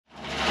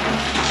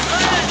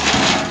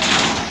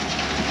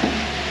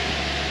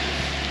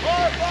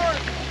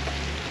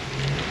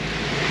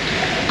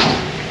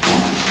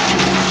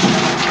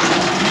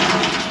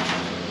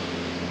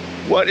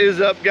What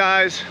is up,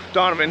 guys?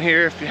 Donovan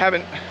here. If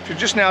you're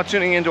just now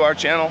tuning into our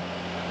channel,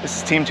 this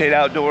is Team Tate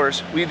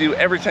Outdoors. We do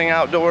everything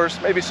outdoors,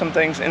 maybe some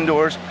things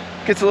indoors.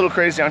 Gets a little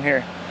crazy on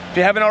here. If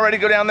you haven't already,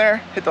 go down there,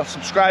 hit the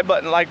subscribe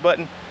button, like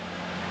button.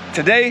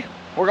 Today,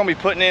 we're gonna be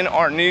putting in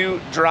our new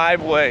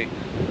driveway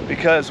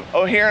because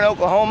here in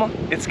Oklahoma,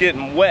 it's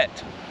getting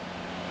wet.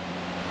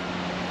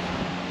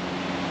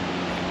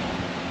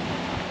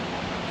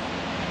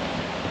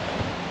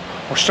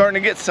 We're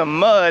starting to get some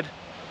mud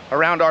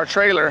around our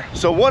trailer.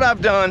 So what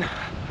I've done,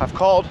 I've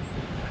called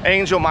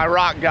Angel, my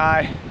rock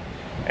guy,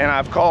 and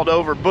I've called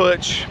over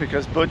Butch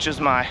because Butch is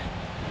my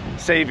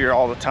savior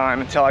all the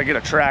time until I get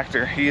a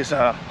tractor. He's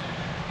got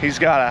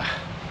a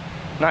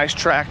nice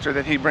tractor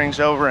that he brings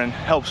over and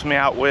helps me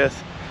out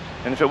with.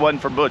 And if it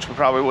wasn't for Butch, we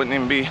probably wouldn't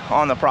even be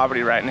on the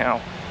property right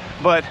now.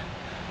 But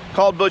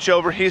called Butch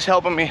over, he's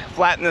helping me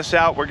flatten this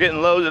out. We're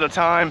getting loads at a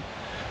time.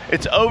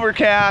 It's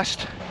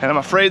overcast, and I'm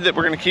afraid that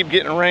we're gonna keep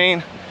getting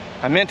rain.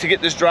 I meant to get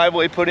this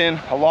driveway put in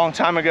a long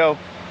time ago,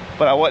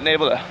 but I wasn't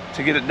able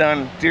to get it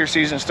done. Deer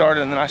season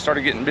started and then I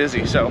started getting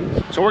busy. So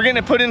we're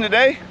getting it put in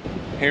today.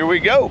 Here we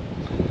go.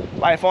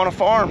 Life on a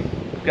farm,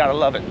 gotta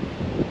love it.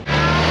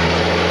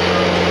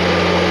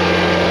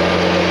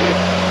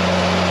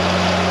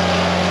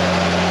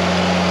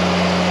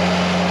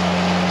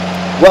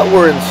 What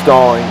we're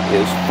installing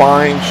is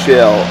fine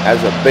shell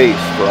as a base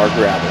for our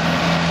gravel.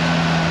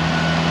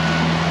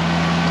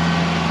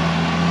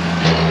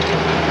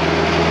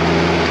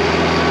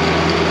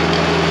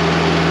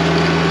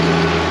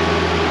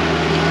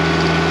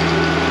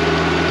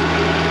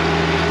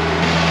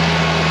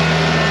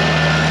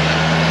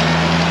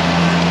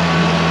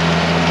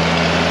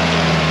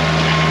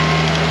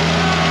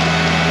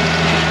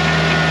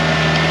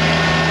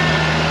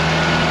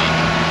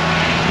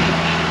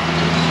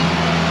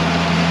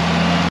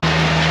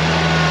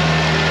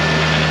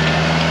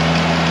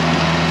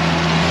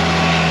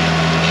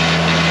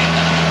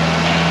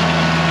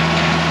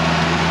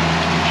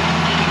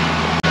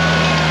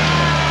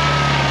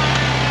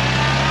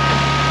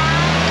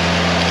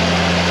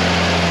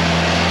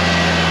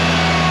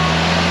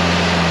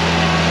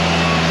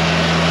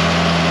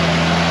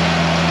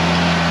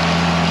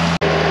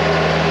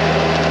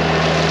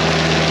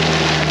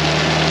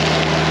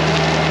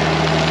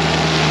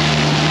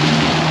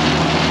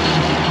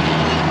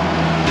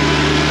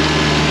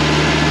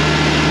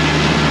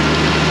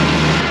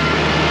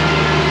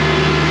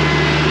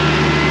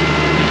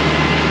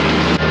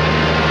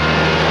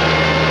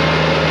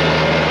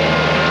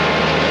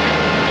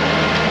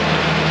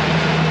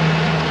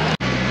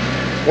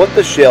 What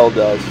the shell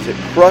does is it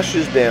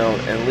crushes down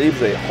and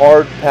leaves a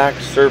hard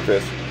packed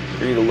surface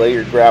for you to lay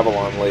your gravel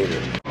on later.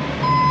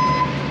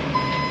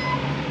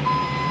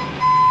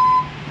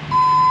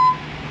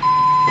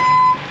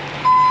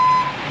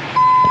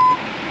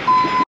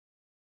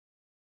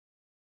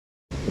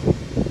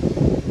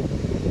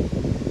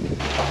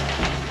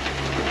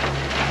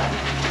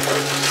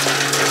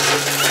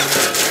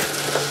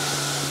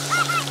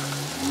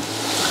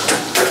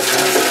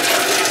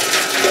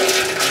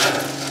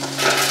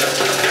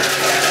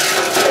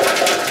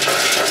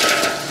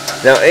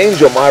 Now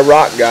Angel, my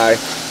rock guy,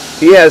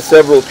 he has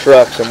several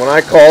trucks, and when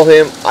I call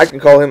him, I can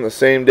call him the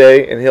same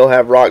day and he'll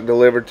have rock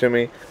delivered to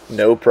me,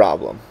 no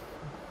problem.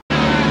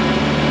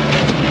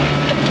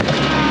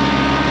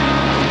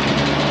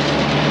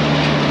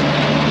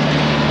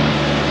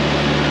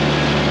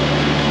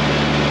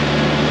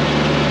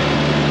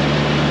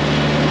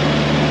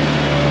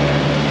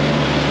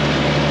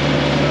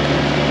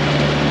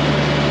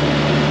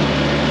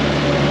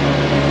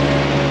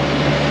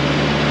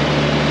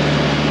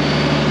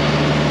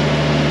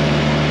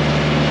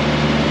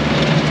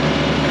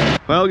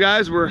 Well,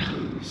 guys, we're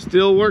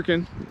still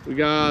working. We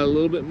got a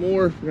little bit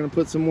more. We're gonna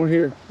put some more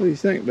here. What do you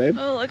think, babe?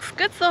 Oh, looks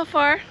good so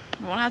far.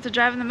 We won't have to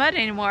drive in the mud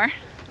anymore.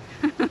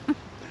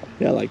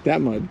 Yeah, like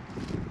that mud.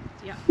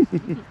 Yeah.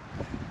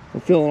 We're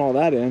filling all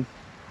that in.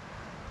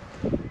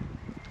 I'll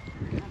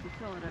be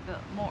filling a bit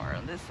more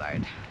on this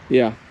side.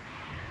 Yeah.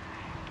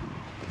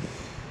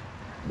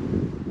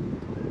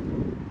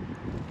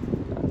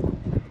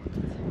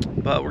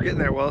 But we're getting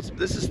there. Well,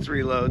 this is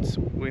 3 loads.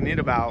 We need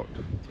about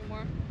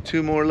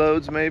 2 more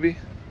loads, maybe.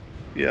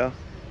 Yeah,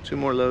 2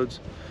 more loads.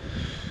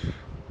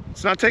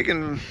 It's not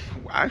taking,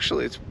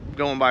 actually it's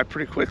going by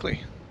pretty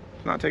quickly.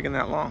 It's not taking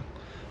that long.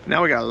 But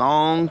now we got a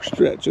long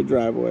stretch of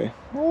driveway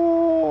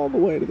all the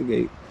way to the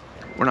gate.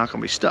 We're not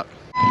gonna be stuck.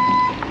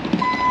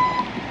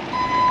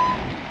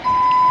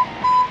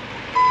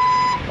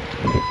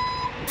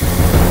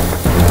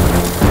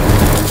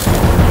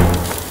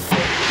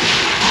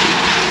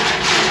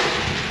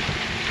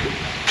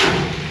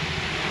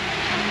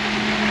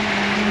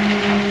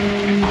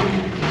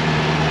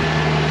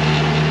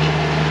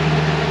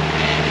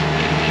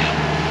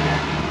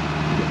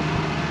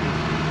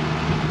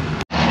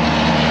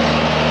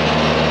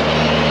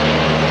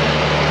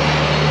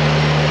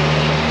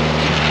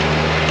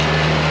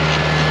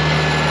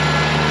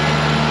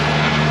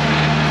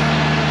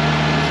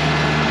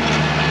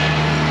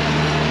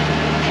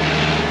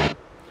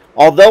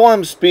 Although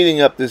I'm speeding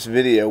up this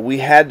video, we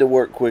had to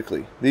work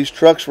quickly. These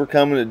trucks were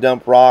coming to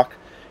dump rock,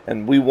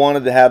 and we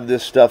wanted to have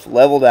this stuff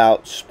leveled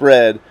out,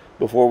 spread,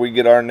 before we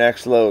get our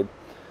next load.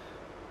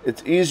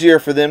 It's easier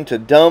for them to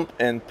dump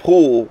and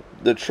pull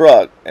the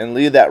truck and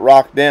leave that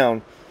rock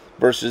down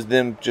versus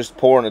them just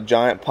pouring a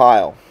giant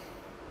pile.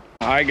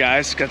 All right,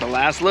 guys, got the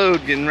last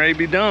load getting ready to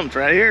be dumped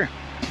right here.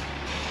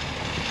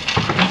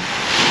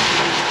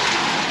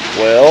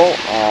 Well,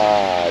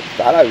 I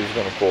thought I was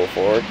going to pull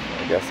forward.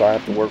 I guess I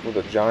have to work with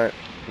a giant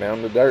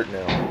mound of dirt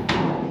now.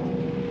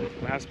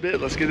 Last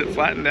bit, let's get it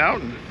flattened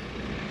out and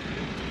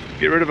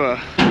get rid of a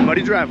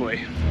muddy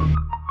driveway.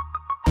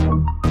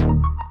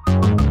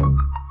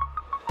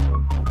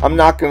 I'm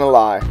not going to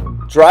lie.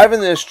 Driving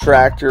this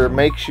tractor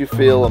makes you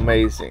feel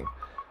amazing.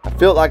 I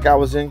felt like I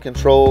was in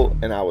control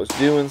and I was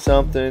doing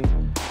something.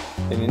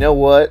 And you know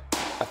what?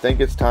 I think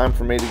it's time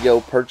for me to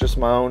go purchase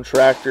my own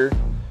tractor.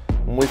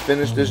 When we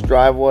finish this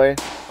driveway,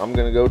 I'm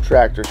going to go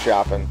tractor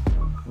shopping.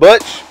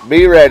 Butch,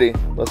 be ready.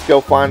 Let's go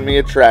find me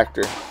a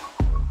tractor.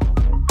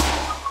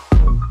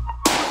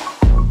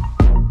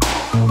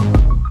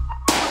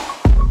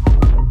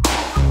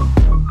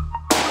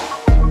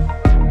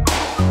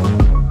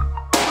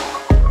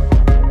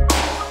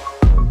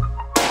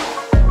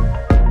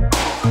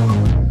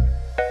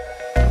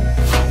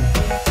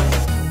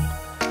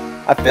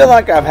 I feel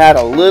like I've had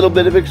a little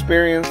bit of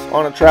experience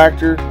on a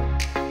tractor.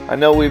 I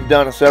know we've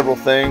done several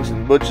things,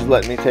 and Butch has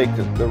let me take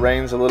the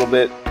reins a little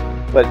bit.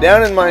 But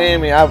down in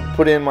Miami, I've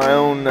put in my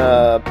own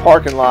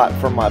parking lot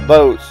for my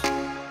boats.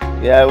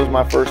 Yeah, it was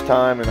my first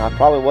time, and I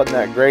probably wasn't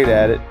that great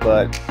at it,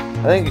 but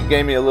I think it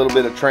gave me a little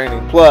bit of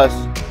training. Plus,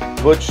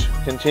 Butch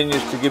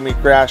continues to give me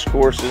crash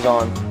courses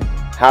on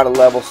how to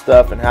level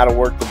stuff and how to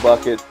work the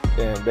bucket.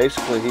 And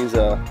basically, he's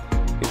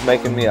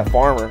making me a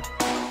farmer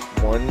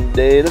one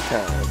day at a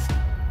time.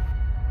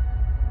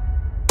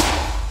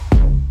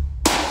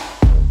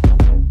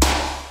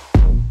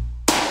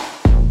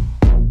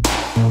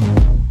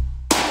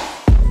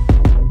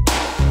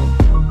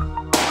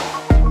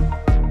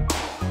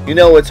 You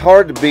know, it's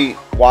hard to beat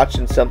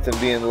watching something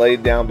being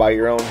laid down by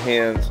your own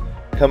hands,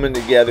 coming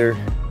together,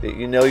 that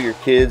you know your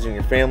kids and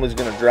your family's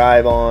going to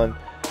drive on,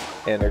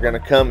 and they're going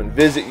to come and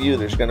visit you.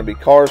 There's going to be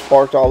cars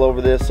parked all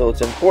over this, so it's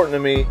important to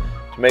me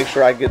to make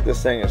sure I get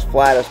this thing as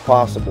flat as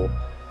possible.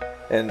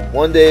 And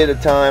one day at a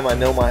time, I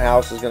know my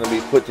house is going to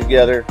be put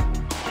together.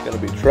 There's going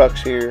to be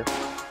trucks here.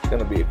 There's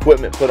going to be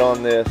equipment put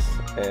on this,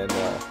 and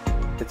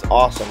it's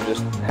awesome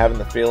just having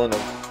the feeling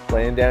of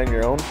laying down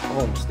your own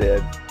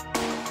homestead.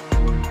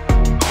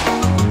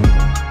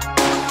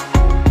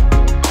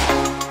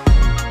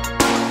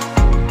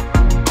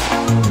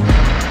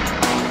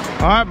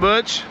 All right,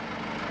 Butch.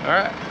 All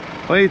right.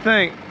 What do you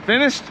think?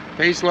 Finished?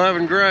 Peace, love,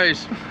 and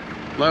grace.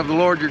 Love the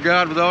Lord your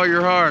God with all your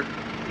heart.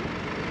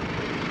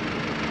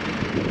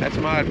 That's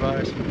my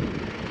advice.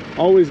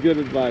 Always good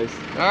advice.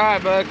 All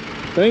right, bud.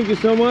 Thank you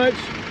so much.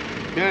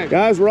 Okay.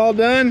 Guys, we're all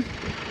done.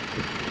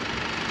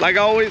 Like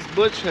always,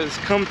 Butch has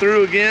come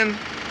through again.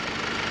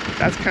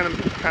 That's kind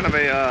of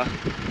a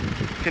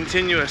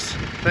continuous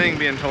thing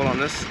being told on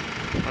this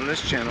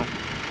channel.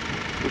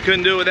 We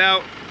couldn't do it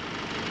without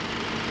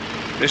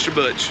Mr.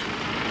 Butch.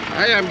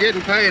 Hey, I'm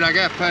getting paid. I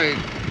got paid.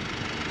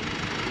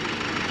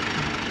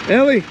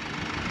 Ellie,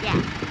 Yeah.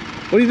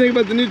 what do you think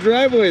about the new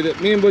driveway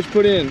that me and Butch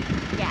put in?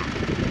 Yeah.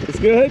 It's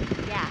good?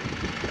 Yeah.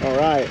 All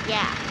right.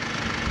 Yeah.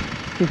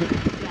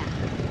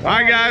 All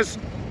right, guys,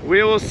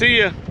 we will see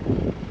you.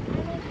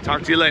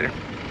 Talk to you later.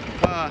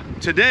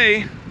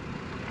 Today,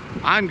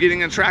 I'm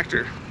getting a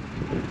tractor,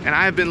 and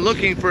I have been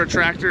looking for a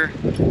tractor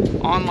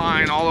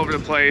online all over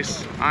the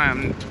place.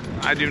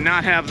 I do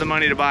not have the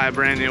money to buy a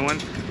brand new one,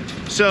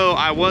 so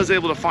I was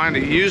able to find a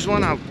used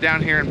one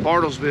down here in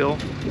Bartlesville.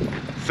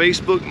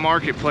 Facebook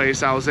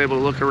Marketplace, I was able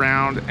to look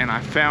around, and I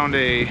found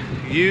a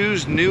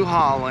used New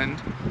Holland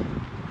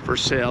for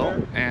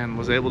sale and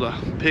was able to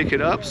pick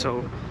it up.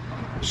 So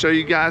I'll show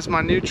you guys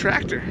my new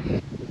tractor.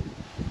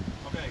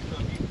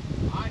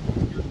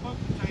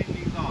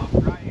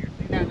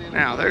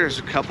 Now there's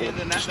a couple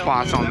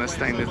spots on this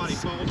thing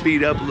that's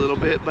beat up a little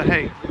bit, but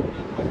hey,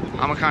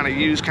 I'm a kind of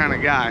used kind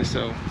of guy,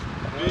 so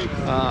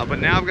but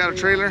now I've got a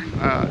trailer,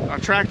 a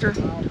tractor,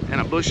 and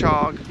a bush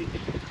hog,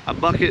 a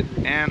bucket,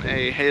 and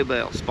a hay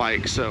bale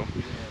spike, so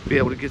be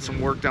able to get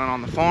some work done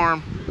on the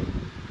farm,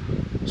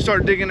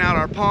 start digging out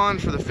our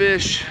pond for the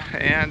fish,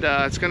 and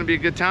it's going to be a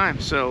good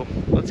time. So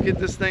let's get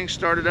this thing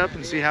started up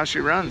and see how she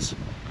runs.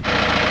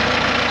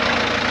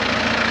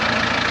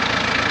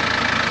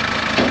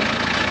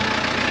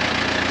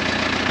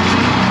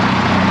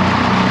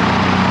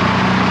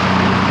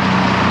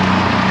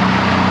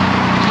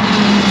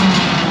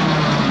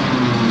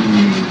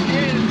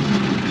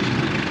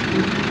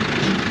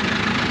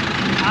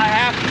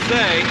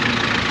 Say,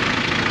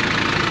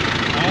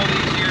 all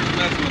these years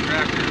messing with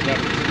tractors,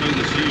 that's the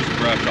smoothest used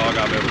brush hog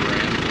I've ever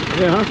ran.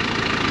 Yeah.